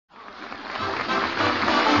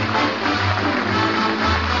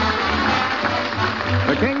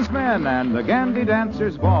King's Men and the Gandy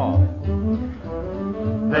Dancers Ball.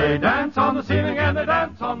 They dance on the ceiling and they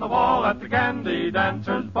dance on the wall at the Gandy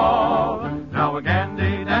Dancers Ball. Now a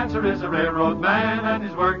Gandy dancer is a railroad man and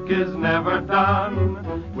his work is never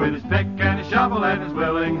done. With his pick and his shovel and his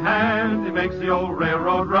willing hand, he makes the old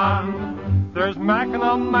railroad run. There's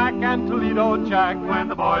Mackinac Mac and Toledo Jack when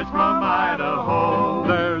the boys from Idaho.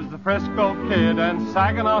 There's the Frisco Kid and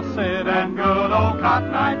Saginaw Sid and good old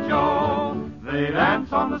Cotton Eye Joe. They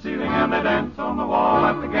dance on the ceiling and they dance on the wall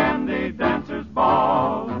at the Gandy Dancers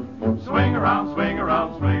Ball. Swing around, swing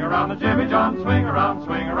around, swing around the Jimmy John. Swing around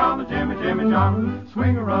the Jimmy John.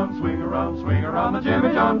 Swing around, swing around, swing around the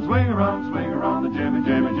Jimmy John. Swing around the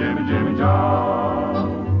Jimmy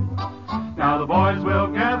John. Now the boys will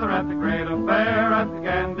gather at the great affair at the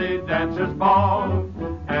Gandy Dancers Ball.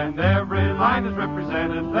 And every line is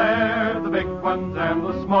represented there, the big ones and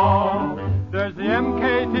the small. There's the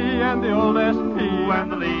MKT and the old SP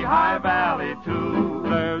and the Lehigh Valley too.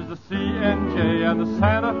 There's the CNJ and the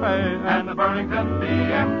Santa Fe and the Burlington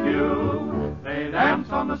BMQ. They dance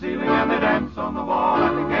on the ceiling and they dance on the wall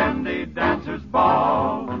at the Gandy Dancers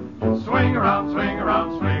Ball. Swing around, swing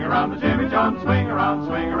around, swing around the Jimmy John. Swing around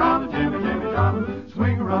the Jimmy John.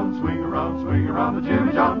 Swing around, swing around, swing around the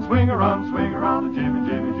Jimmy John. Swing around the Jimmy John.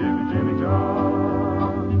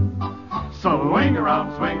 So swing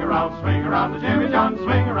around, swing around, swing around the Jimmy John.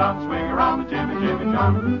 Swing around the Jimmy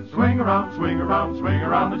John. Swing around, swing around, swing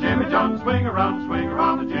around the Jimmy John. Swing around the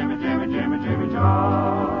Jimmy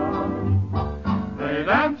John. They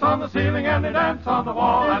dance on the ceiling and they dance on the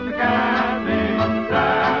wall at the Gandy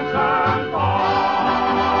Dancers.